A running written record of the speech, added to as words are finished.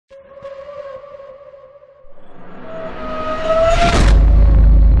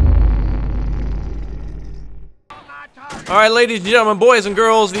All right, ladies and gentlemen, boys and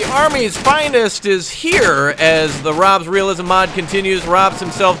girls, the Army's finest is here as the RobZ Realism mod continues. RobZ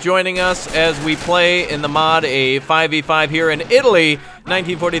himself joining us as we play in the mod a 5v5 here in Italy,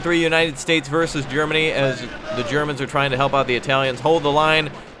 1943, United States versus Germany, as the Germans are trying to help out the Italians hold the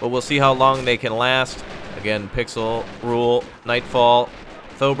line, but we'll see how long they can last. Again, Pixel, Rule, Nightfall,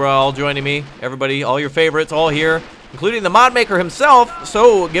 Thobra all joining me. Everybody, all your favorites, all here, including the mod maker himself.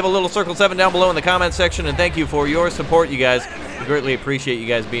 So give a little circle 7 down below in the comment section, and thank you for your support, you guys. We greatly appreciate you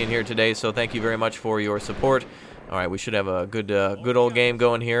guys being here today, so thank you very much for your support. All right, we should have a good old game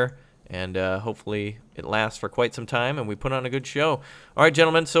going here, and hopefully it lasts for quite some time, and we put on a good show. All right,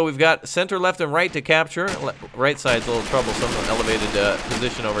 gentlemen, so we've got center, left, and right to capture. Right side's a little troublesome, elevated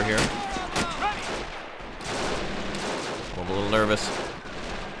position over here. I'm a little nervous.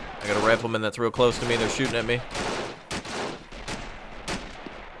 I got a rifleman that's real close to me. They're shooting at me.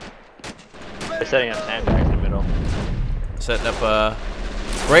 They're setting up sandbags in the middle. Setting up a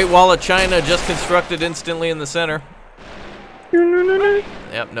Great Wall of China just constructed instantly in the center.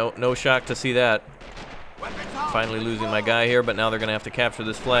 Yep, no shock to see that. Finally losing my guy here, but now they're going to have to capture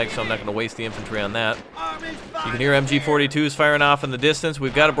this flag, so I'm not going to waste the infantry on that. You can hear MG42s firing off in the distance.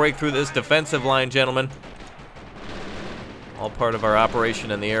 We've got to break through this defensive line, gentlemen. All part of our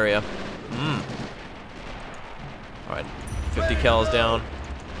operation in the area. All right, 50 cals down.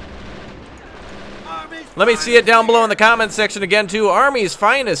 Let me see it down below in the comments section again, too. Army's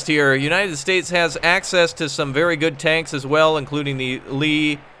finest here. United States has access to some very good tanks as well, including the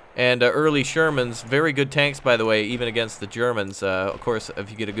Lee and early Shermans. Very good tanks, by the way, even against the Germans. Of course,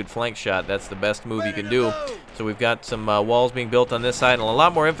 if you get a good flank shot, that's the best move you can do. So we've got some walls being built on this side, and a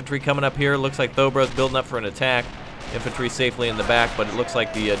lot more infantry coming up here. Looks like Thobra's building up for an attack. Infantry safely in the back, but it looks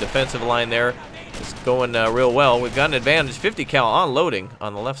like the defensive line there is going real well. We've got an advantage. 50 cal on loading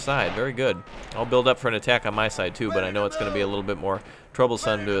on the left side. Very good. I'll build up for an attack on my side too, but I know it's going to be a little bit more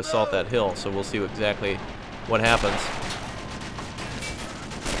troublesome to assault that hill, so we'll see exactly what happens.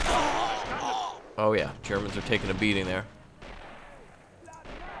 Oh yeah, Germans are taking a beating there.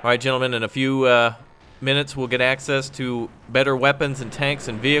 All right, gentlemen, in a few minutes we'll get access to better weapons and tanks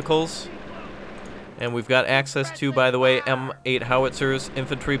and vehicles. And we've got access to, by the way, M8 howitzers,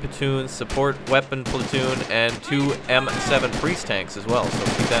 infantry platoons, support weapon platoon, and 2 M7 priest tanks as well, so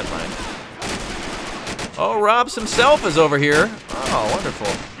keep that in mind. Oh, RobZ himself is over here. Oh, wonderful.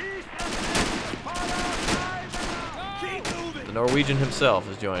 The Norwegian himself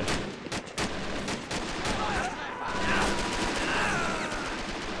has joined.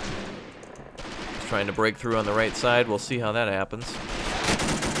 He's trying to break through on the right side. We'll see how that happens.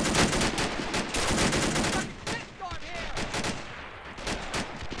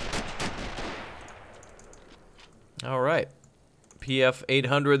 All right, PF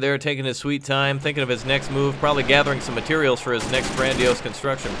 800 there, taking his sweet time, thinking of his next move, probably gathering some materials for his next grandiose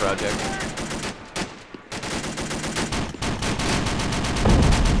construction project.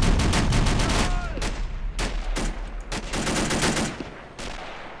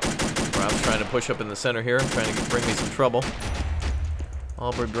 RobZ trying to push up in the center here, trying to bring me some trouble.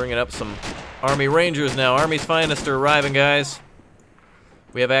 I'll be bringing up some Army Rangers now. Army's finest are arriving, guys.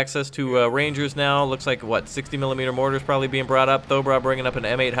 We have access to Rangers now. Looks like, what, 60mm mortars probably being brought up. Thobra bringing up an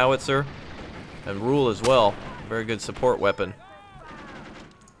M8 howitzer. And Rule as well. Very good support weapon.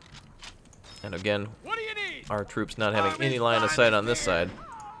 And again, our troops not having any line of sight on this side.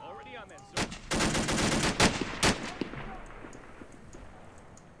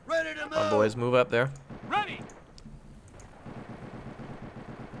 Come on, boys, move up there.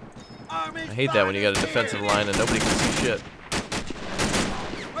 I hate that when you got a defensive line and nobody can see shit.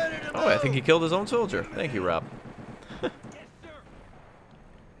 Oh, I think he killed his own soldier. Thank you, Rob.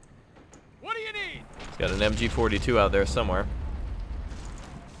 What do you need? He's got an MG42 out there somewhere.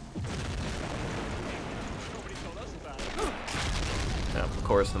 Now, of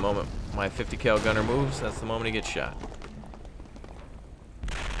course, the moment my 50 cal gunner moves, that's the moment he gets shot.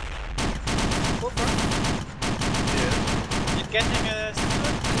 You getting a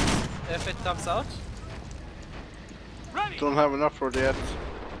if it comes out? Ready. Don't have enough for it yet.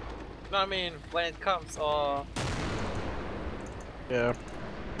 No, I mean when it comes, or Yeah.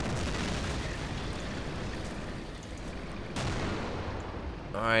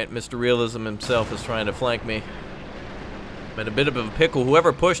 Alright, Mr. Realism himself is trying to flank me. I'm in a bit of a pickle.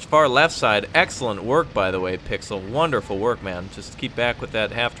 Whoever pushed far left side, excellent work, by the way, Pixel. Wonderful work, man. Just keep back with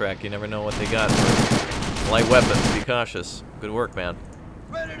that half track. You never know what they got. Light weapons, be cautious. Good work, man.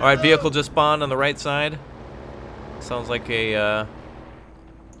 Alright, vehicle just spawned on the right side. Sounds like a,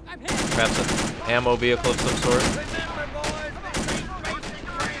 perhaps an ammo vehicle of some sort.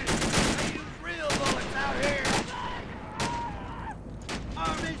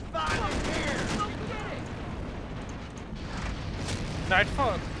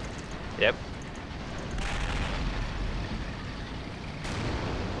 Nightbot. Yep.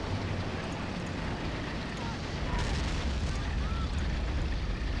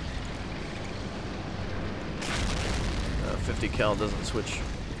 50 cal doesn't switch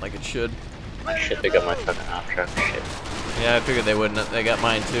like it should. Shit, they got my fucking half track. Shit. Yeah, I figured they wouldn't. They got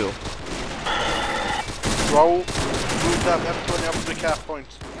mine too. Roll. Move that M20 up to the cap point.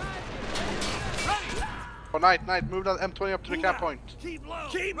 Oh, Night, move that M20 up to the cap point.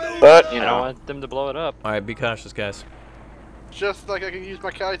 But, you know, I want them to blow it up. Alright, be cautious, guys. Just like I can use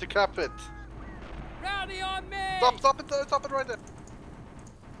my carry to cap it. Rowdy on me! Stop it right there.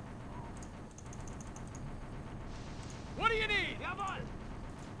 What do you need? Come on!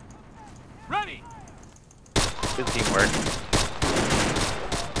 Ready! Good teamwork.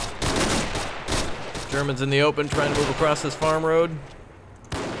 Germans in the open trying to move across this farm road.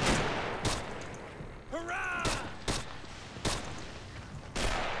 Hurrah!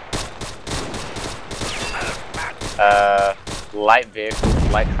 Light vehicle,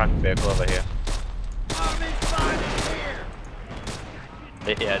 light truck vehicle over here. Army's finest here!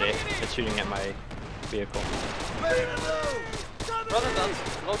 They're shooting at my vehicle. Ready to move! Brother guns,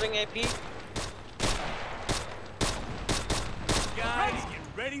 loading AP. Guys, get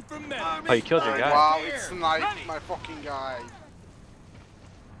ready for metal. Oh, you killed your guy. Wow, it's Night, my fucking guy.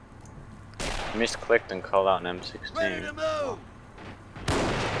 Misclicked and called out an Ready to M16. move!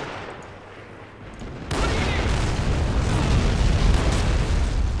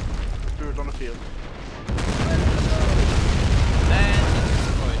 Dude on the field.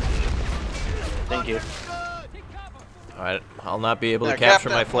 Thank you. Alright, I'll not be able to Yeah, capture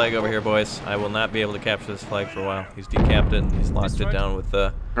cap my that. flag over here, boys. I will not be able to capture this flag for a while. He's decapped it. He's locked it down with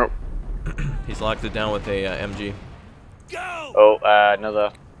Nope. he's locked it down with a MG. Go! Oh,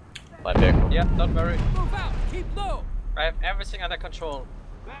 another light vehicle. Yeah, don't worry. Move out! Keep low! I have everything under control.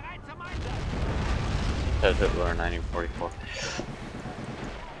 Says it were 1944.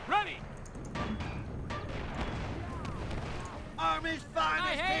 Ready! Army's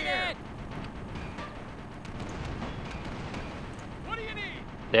finest here! What do you need?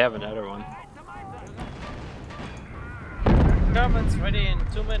 They have another one. Germans ready in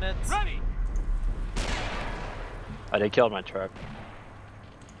 2 minutes. Ready! Oh, they killed my truck.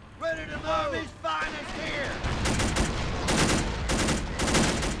 Ready to move! Army's finest here!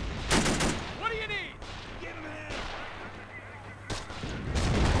 What do you need? Give him here!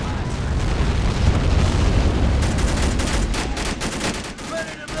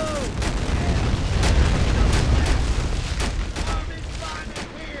 Ready to move! Army's finest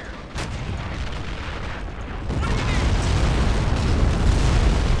here!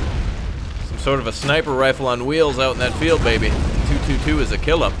 Some sort of a sniper rifle on wheels out in that field, baby. 222 is a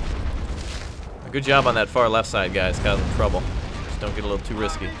killer. Good job on that far left side, guys. Causing trouble. Just don't get a little too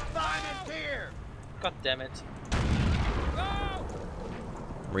risky. Army's finest here! God damn it.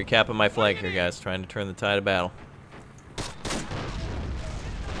 Recapping my flag here, guys. Trying to turn the tide of battle.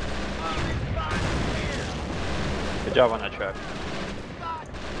 Good job on that truck.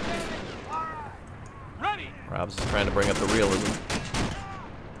 Ready! RobZ is trying to bring up the realism.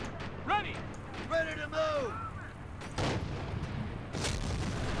 Ready! Ready to move!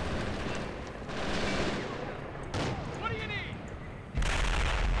 What do you need?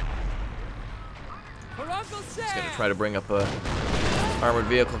 For Uncle Sam! He's gonna try to bring up a armored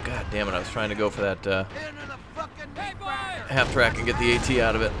vehicle. God damn it! I was trying to go for that Into the fucking hey, boy! half track and get the AT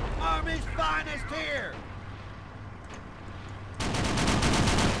out of it. Army's finest here!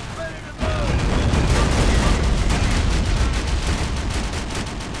 Ready to move!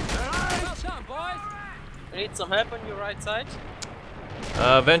 Well done, boys! You need some help on your right side?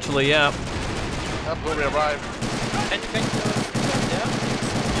 Eventually, yeah. That's where we arrived. Can you there?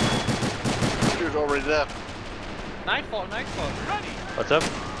 Dude's already there. Nightfall. Ready! What's up?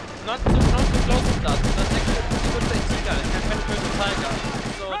 Not too close to that. That's actually good for AT guy. You can penetrate the tiger.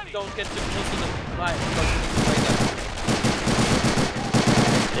 So don't get too close to the light.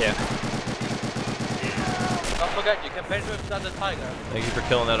 Yeah. Don't forget, you can penetrate without the tiger. Thank you for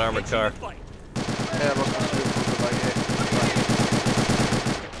killing that armored car. Yeah, look, I'm doing like it.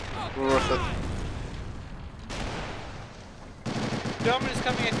 Worth it. German is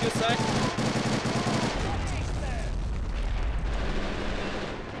coming at your side.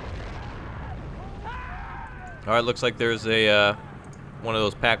 Alright, looks like there's a one of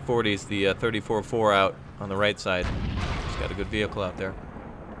those Pack 40s, the 34-4 out on the right side. It's got a good vehicle out there.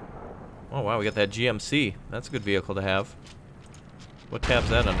 Oh wow, we got that GMC. That's a good vehicle to have. What tab's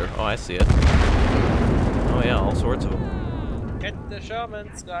that under? Oh, I see it. Oh yeah, all sorts of them. Get the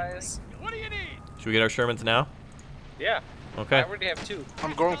Shermans, guys. What do you need? Should we get our Shermans now? Yeah. Okay. I already have 2.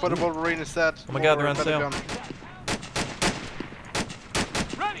 I'm going for the Wolverine instead. Oh my god, they're on Better sale. gun.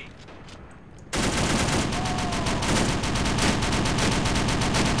 Ready.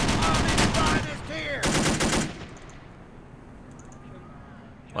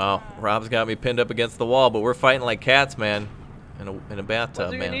 Wow, Rob's got me pinned up against the wall, but we're fighting like cats, man. In a bathtub, What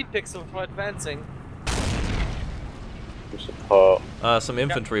do you man. need, Pixel, for advancing? Support. Some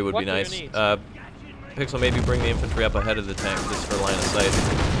infantry would what be do you nice. need? Pixel, maybe bring the infantry up ahead of the tank just for line of sight.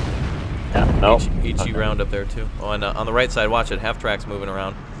 Yeah, nope. EG round up there too. Oh, and on the right side, watch it. Half track's moving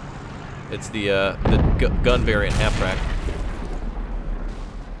around. It's the gun variant half track.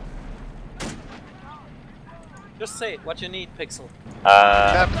 Just say it, what you need, Pixel.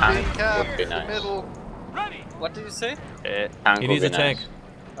 Cap, Tank cap, would be nice. middle. Ready. What did you say? Tank He would needs be a tank.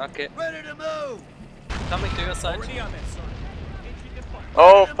 nice. Okay, Ready to move. coming to your side. Already on that, son. Entry deployed.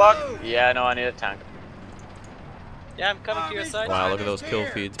 Oh fuck! Yeah, no, I need a tank. Yeah, I'm coming to your side. Wow, look at those kill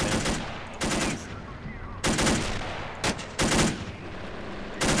feeds, man.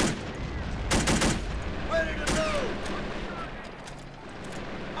 Ready to move.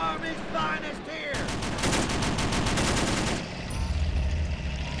 Army's finest here.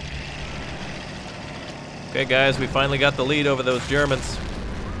 Okay, guys, we finally got the lead over those Germans.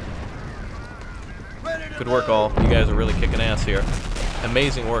 Ready to Good work, all. You guys are really kicking ass here.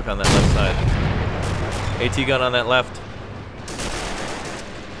 Amazing work on that left side. AT gun on that left.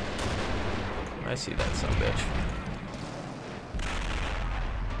 I see that son of a bitch.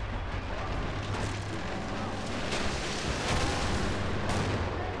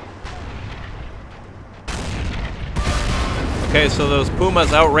 Okay, so those Pumas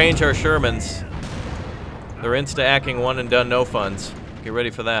outrange our Shermans. They're insta-acking one and done no funds. Get ready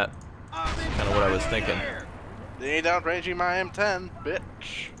for that. Kind of what I was thinking. They ain't outranging my M10,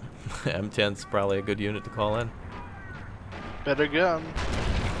 bitch. M10's probably a good unit to call in. Better gun.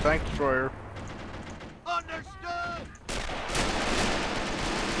 Tank destroyer. Understood.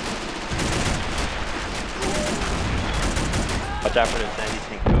 Watch out for this 90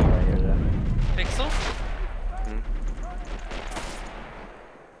 tank go right here, though. Pixel?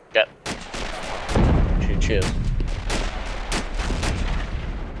 Get. Cheers.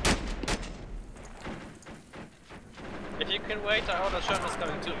 If you can wait, our other Sherman's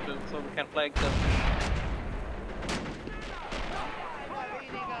coming too, so we can flank them.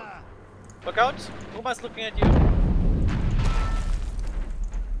 Look out! Puma's looking at you.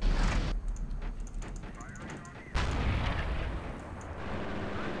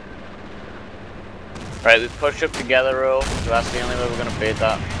 Right, we push up together, Ro. So that's the only way we're gonna beat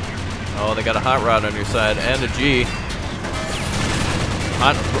that. Oh, they got a hot rod on your side and a G.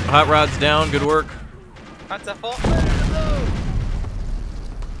 Hot rod's down. Good work. Panzer 4.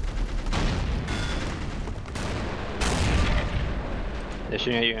 They're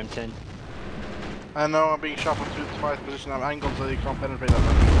shooting at you, M10. I know I'm being shot from twice position. I'm angled so you can't penetrate that.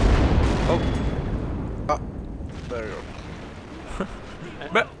 Oh, Ah, there you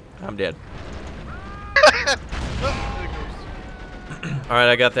go. I'm dead. All right,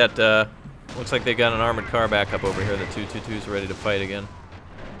 I got that. Looks like they got an armored car back up over here. The 222's ready to fight again.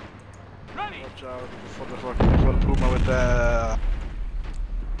 Ready. Watch out for the Puma with the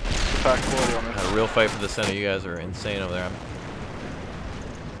F.A.Q 40 on it. Had a real fight for the center. You guys are insane over there.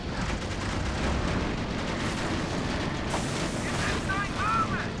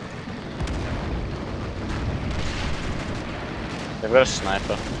 They've got a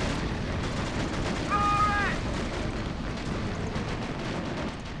sniper.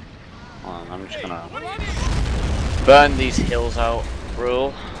 Hold on, I'm just gonna burn these hills out,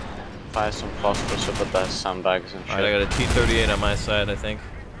 Rule. Fire some phosphorus up at the sandbags and shit. All right, I got a T-38 on my side. I think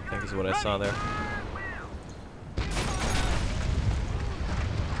is what I saw there.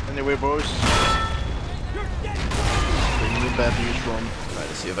 Anyway, boys. Bring me bad news from. Try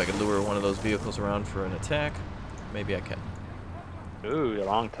to see if I can lure one of those vehicles around for an attack. Maybe I can. Ooh, a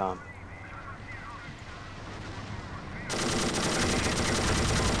long time.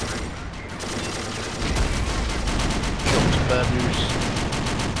 Bad news.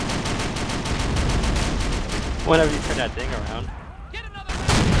 Whenever you turn that thing around. Get another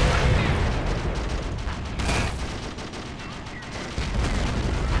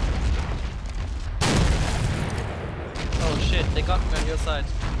Oh shit, they got me on your side.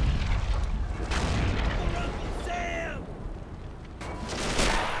 Sam.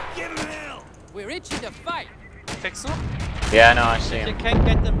 Give him hell. We're itching to fight. Pixel? Yeah, no, I see You him. can't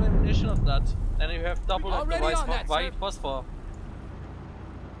get the ammunition of that. Then you have double of the Already on that, white sir. phosphor.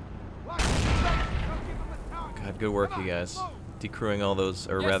 God, good work, you guys. Decrewing all those,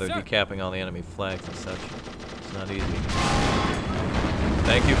 or Yes, rather sir. decapping all the enemy flags and such. It's not easy.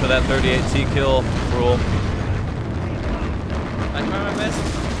 Thank you for that 38T kill, Rule. I try my best.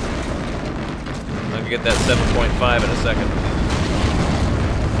 I can get that 7.5 in a second.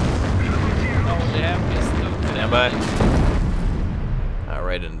 Oh, they have this too. Stand by.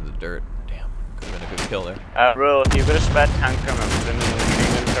 Right into the dirt. Damn. Could have been a good kill there. Rule, if you could have spare tanker and put him in the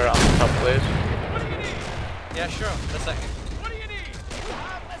machine gun turret on the top, please. Yeah, sure. In a second. What do you need?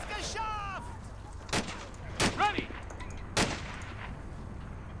 Let's get shaft! Ready!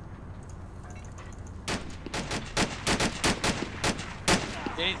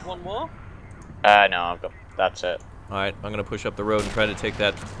 You need one more? No, I've got. That's it. Alright, I'm going to push up the road and try to take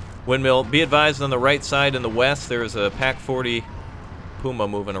that windmill. Be advised, on the right side in the west, there's a PaK 40 Puma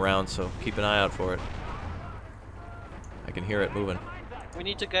moving around, so keep an eye out for it. I can hear it moving. We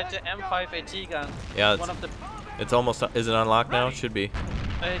need to get the M5 AT gun. Yeah, one of the. it's almost. Is it unlocked now? It should be.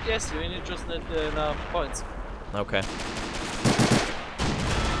 Yes, we need just enough points. Okay.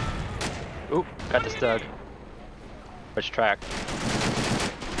 Oop, got this dug. Which track?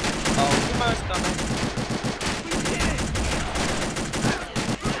 Oh, Puma is coming.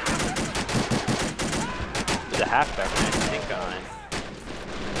 There's a halfback and I think on it.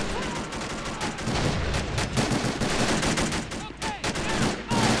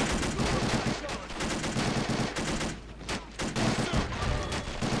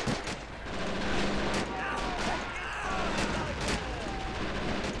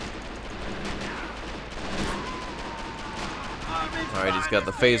 Alright, he's got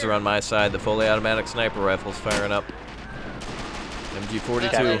the phaser on my side. The fully automatic sniper rifle's firing up.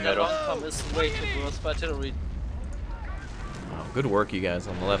 MG42. The long-term is way too close for artillery. Wow, good work, you guys,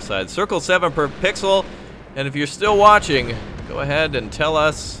 on the left side. Circle 7 per pixel. And if you're still watching, go ahead and tell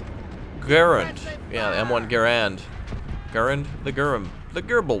us Garand. Yeah, M1 Garand. Garand? The Gurum. The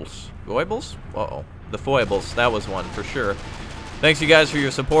Goebbels. Goebbels? Uh-oh. The foibles. That was one, for sure. Thanks, you guys, for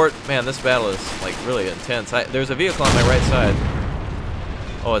your support. Man, this battle is, like, really intense. There's a vehicle on my right side.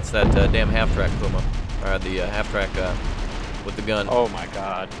 Oh, it's that damn half-track Puma. Or the half-track with the gun. Oh my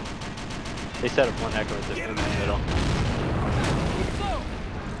god. They set up one echo in the middle.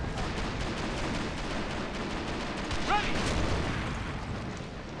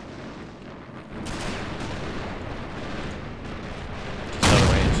 Just out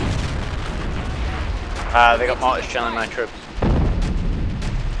of range. They got mortars shelling my troops.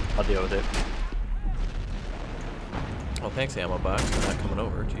 I'll deal with it. Oh, thanks, ammo box. They're not coming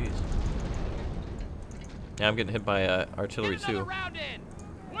over. Jeez. Yeah, I'm getting hit by artillery too.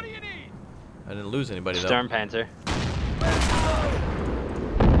 What do you need? I didn't lose anybody though. Stern Panzer.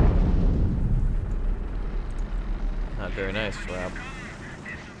 Not very nice, Rob.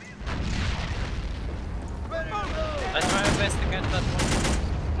 I try my best to get that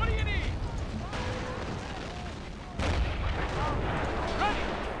one. What do you need?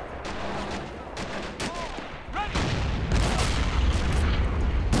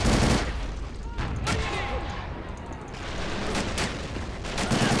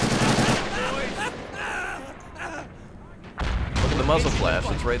 Look at the muzzle flash.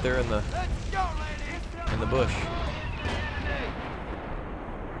 It's right there in the bush.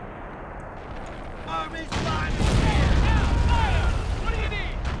 Army's fine. What do you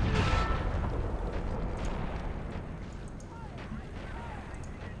need?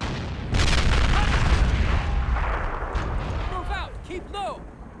 Move out. Keep low.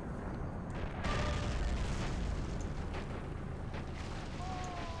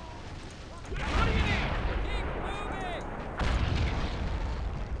 What do you need? Keep moving.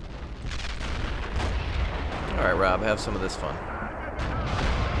 All right, Rob, have some of this fun.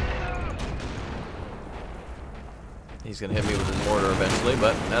 He's gonna hit me with his mortar eventually,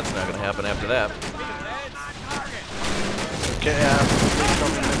 but that's not gonna happen after that. Okay,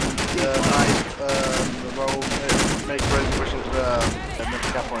 coming in the knife, roll, make ready to push into the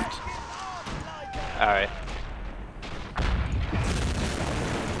next cap point. Alright.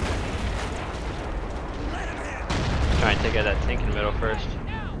 Try and take out that tank in the middle first.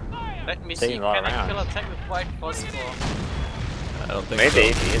 Let me Taking see, a lot can of I kill a rounds. tank with white phosphor? I don't think Maybe so.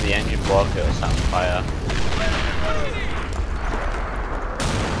 if you hear the engine block, it'll sound fire.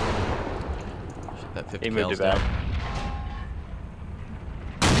 Shit, that 50 He moved cal's it back. down.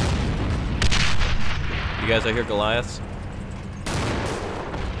 You guys, I hear Goliaths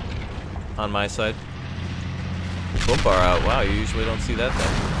on my side. Boom bar out. Wow, you usually don't see that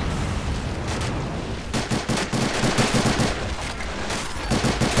thing.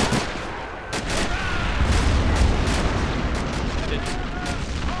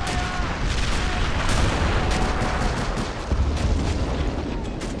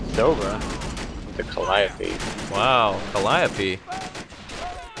 It's over. The collapse. Calliope. Wow, Calliope.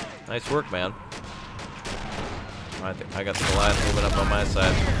 Nice work, man. I think I got the Goliath moving up on my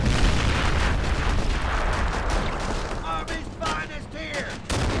side. Army's finest here.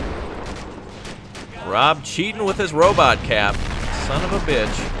 Rob cheating with his robot cap. Son of a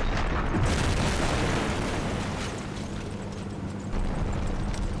bitch.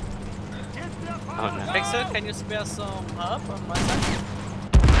 Oh no. Pixel, can you spare some help on my side?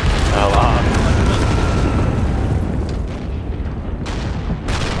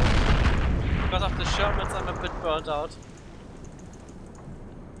 Because of the Shermans, I'm a bit burnt out.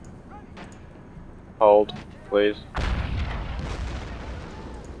 Hold, please.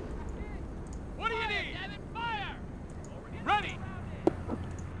 What do you need? Fire! Ready!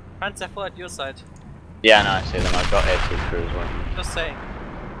 Hands are full at your side. Yeah, no, I see them. I've got air 2 crews. Just saying.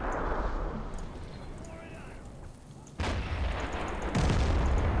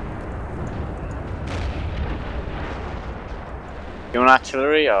 You want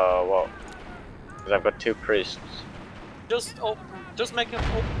artillery or what? Because I've got 2 priests. Just make them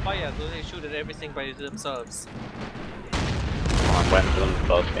open fire so they shoot at everything by themselves. I went for them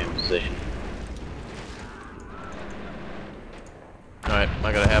both in position. Alright,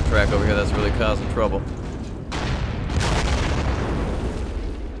 I got a half track over here that's really causing trouble.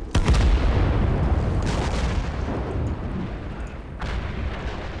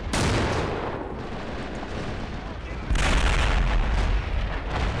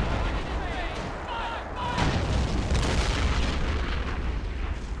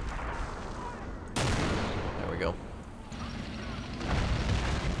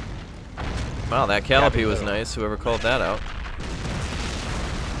 Wow, that Calliope was nice, whoever called that out.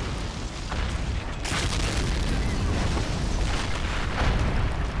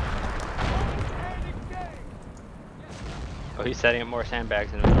 Oh, he's setting up more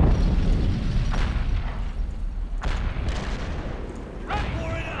sandbags in the middle.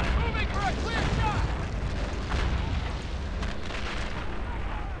 Moving for a clear shot!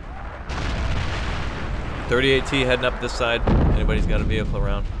 38T heading up this side. Anybody's got a vehicle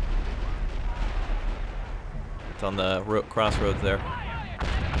around? It's on the crossroads there.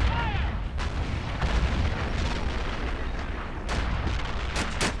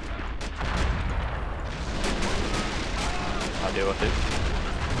 I'll deal with it.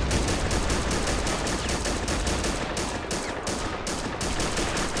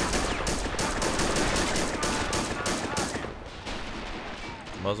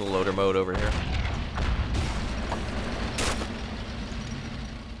 Muzzle loader mode over here.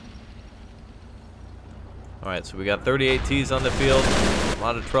 Alright, so we got 38Ts on the field. A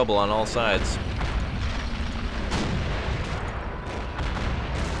lot of trouble on all sides.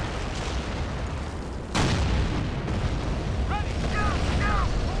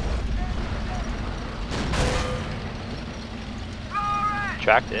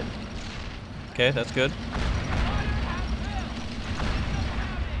 Tracked it. Okay, that's good.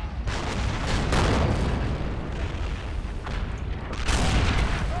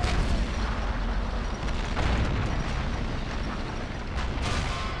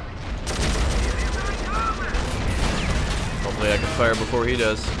 Hopefully I can fire before he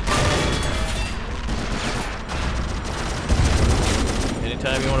does.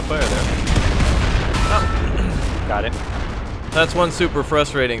 Anytime you want to fire there. Oh. Got it. That's one super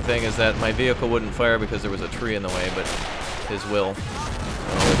frustrating thing, is that my vehicle wouldn't fire because there was a tree in the way, but his will. It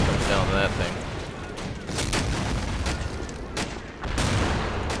always comes down to that thing.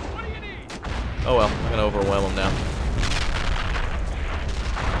 Oh well, I'm gonna overwhelm him now.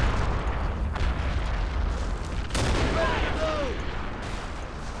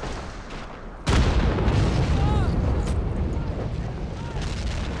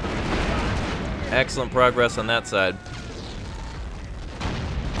 Excellent progress on that side.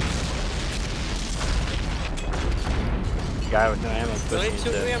 Guy with no ammo Only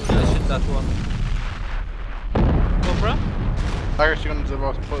pushing 2 into ammunition that one. Cobra? I actually wanted to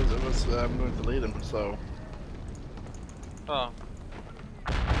about to close it, was going to lead him, so. Oh.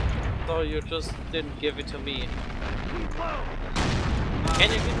 So you just didn't give it to me. Can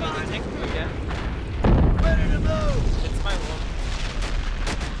you give me the tank again? Ready to move! It's my one.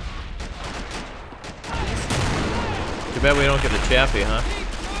 Too bad we don't get the Chaffee, huh?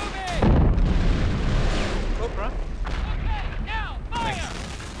 Cobra? Now, fire!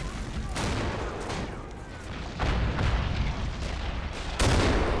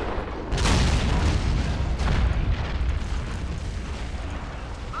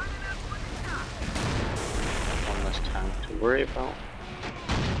 One less time to worry about.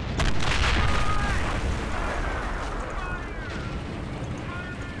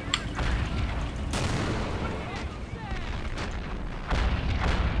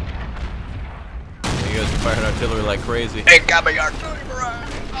 firing artillery like crazy. Incoming artillery barrage!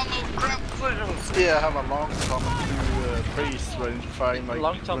 On those ground positions! Yeah, I have a long Tom to base range firing like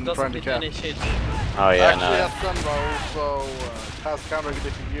Long Tom when doesn't trying to get cap. any shit. Oh yeah, Actually no. has stun roll, so has counter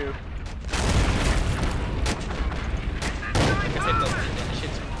to you. Like I said, doesn't get any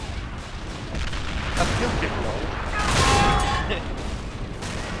shit. That's kill kick roll.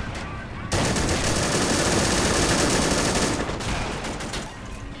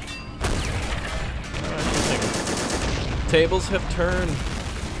 Tables have turned.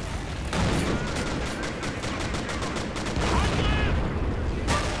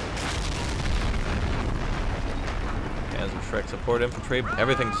 Hands of Shrek support infantry.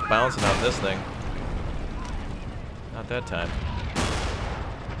 Everything's bouncing off this thing. Not that time.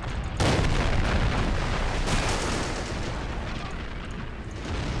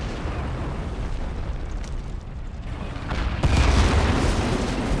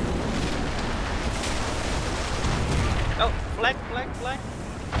 Oh, flag.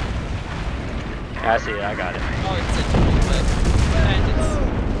 I see it, I got it. Oh, it's a flag. And it's...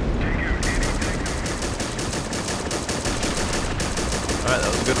 Alright, that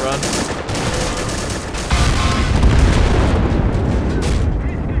was a good run.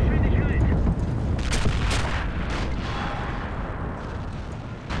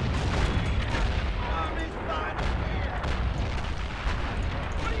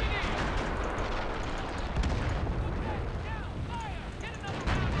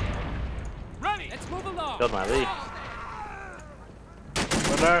 Let's move along. Build my lead.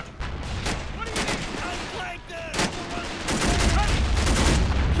 Winner.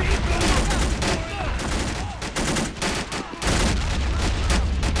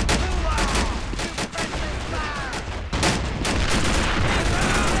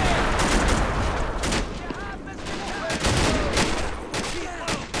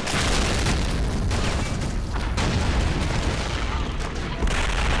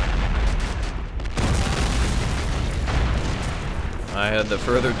 I had the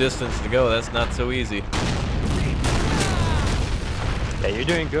further distance to go. That's not so easy. Yeah, you're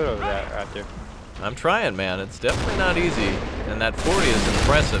doing good over that, Raptor. I'm trying, man. It's definitely not easy. And that 40 is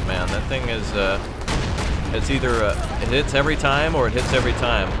impressive, man. That thing is, it's either it hits every time or it hits every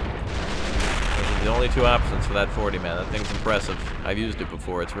time. Those are the only two options for that 40, man. That thing's impressive. I've used it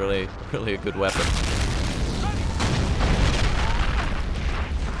before. It's really, really a good weapon.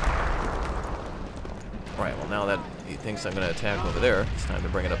 Alright, well now that he thinks I'm going to attack over there, it's time to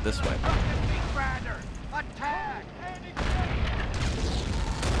bring it up this way. Attack!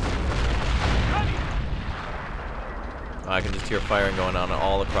 I can just hear firing going on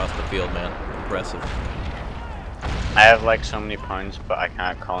all across the field, man. Impressive. I have like so many points, but I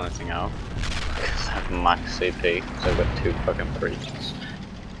can't call anything out. Because I have max CP, so I've got 2 fucking priests.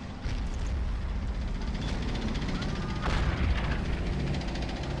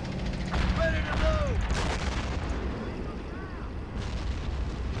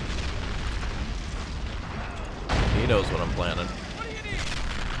 He knows what I'm planning.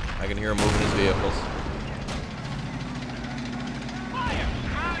 I can hear him moving his vehicles.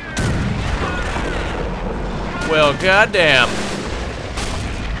 Well, goddamn.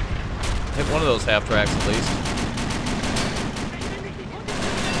 Hit one of those half tracks at least.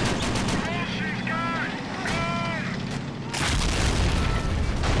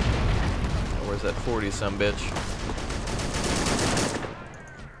 Oh, where's that 40 some bitch?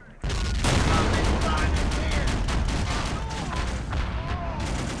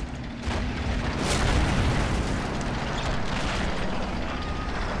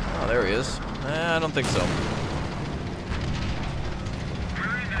 Oh, there he is. I don't think so.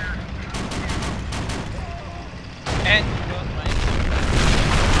 And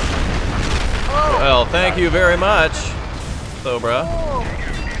Well, thank you very much, Thobra.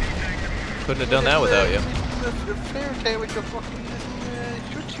 Couldn't have done that without you. With your fucking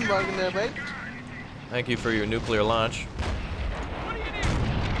shooting bug in there, mate. Thank you for your nuclear launch.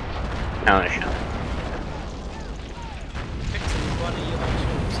 No, shot. one of you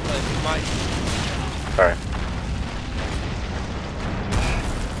troops, but you might. Sorry.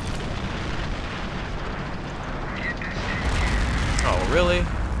 Oh, really?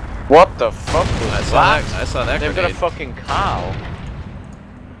 What the fuck was I that? saw that They've got a grenade. fucking cow.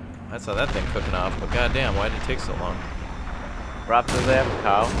 I saw that thing cooking off, but goddamn, why did it take so long? Raptor, they have a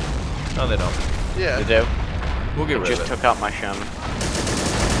cow. No, they don't. Yeah. They do. We'll get They rid just of it. took out my Sherman.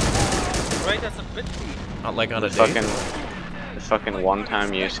 Right, that's a bit. Not like on a The date. fucking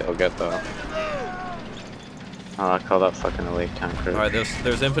one-time use it'll get though. Oh, I call that fucking elite tanker. Alright,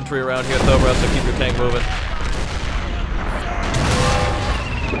 there's infantry around here, Thobra, so keep your tank moving.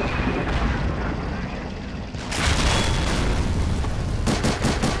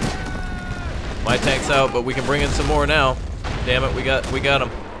 My tank's out, but we can bring in some more now. Damn it, we got him.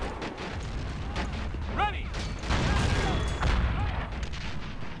 Ready.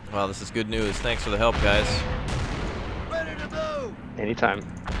 Wow, this is good news. Thanks for the help, guys. Ready to move. Anytime.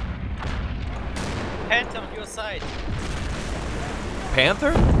 Panther on your side.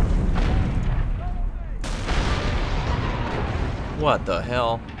 Panther? What the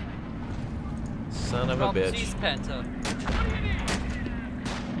hell? Son of a bitch. RobZ Panther.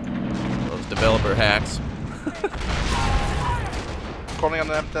 Those developer hacks. Calling on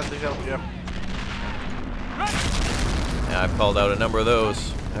the M10 to help you. Yeah, I've called out a number of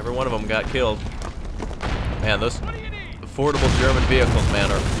those. Every one of them got killed. Man, those affordable German vehicles,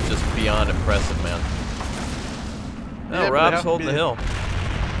 man, are just beyond impressive, man. Oh, Yeah, but Rob's they have to holding be- the hill.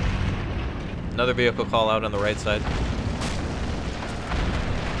 Another vehicle call out on the right side.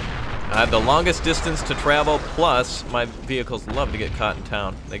 I have the longest distance to travel, plus my vehicles love to get caught in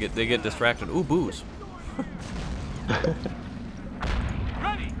town. They get distracted. Ooh, booze. Ready.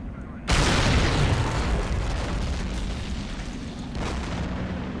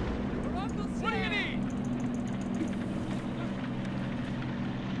 What do you need?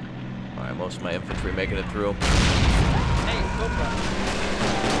 All right, most of my infantry making it through. Hey, Cobra.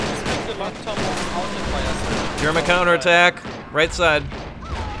 Expect the long-term outer fire. German counterattack, right side.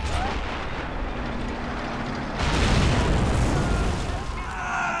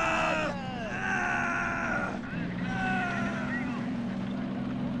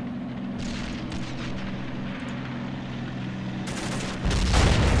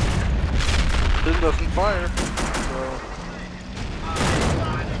 This doesn't fire. So.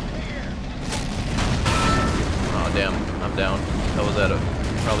 Oh damn, I'm down. How was that?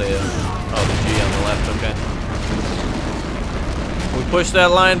 Probably a, oh, the G on the left. Okay. We pushed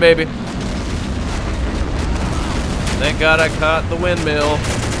that line, baby. Thank God I caught the windmill.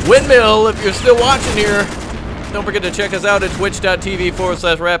 Windmill, if you're still watching here, don't forget to check us out at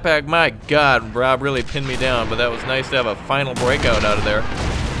twitch.tv/RatPack. My God, Rob really pinned me down, but that was nice to have a final breakout out of there.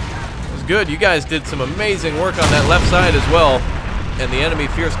 It was good. You guys did some amazing work on that left side as well. And the enemy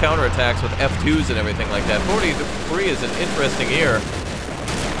fierce counterattacks with F2s and everything like that. 43 is an interesting year.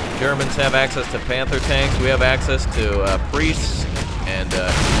 Germans have access to Panther tanks. We have access to priests and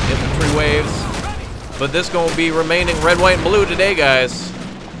infantry waves. But this gonna be remaining red, white, and blue today, guys.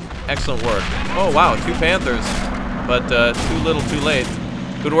 Excellent work. Oh wow, 2 Panthers, but too little, too late.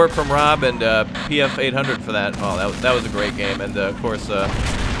 Good work from Rob and PF800 for that. Oh, that was a great game, and of course the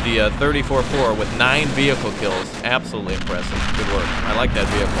 34-4 with 9 vehicle kills. Absolutely impressive. Good work. I like that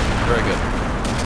vehicle. Very good.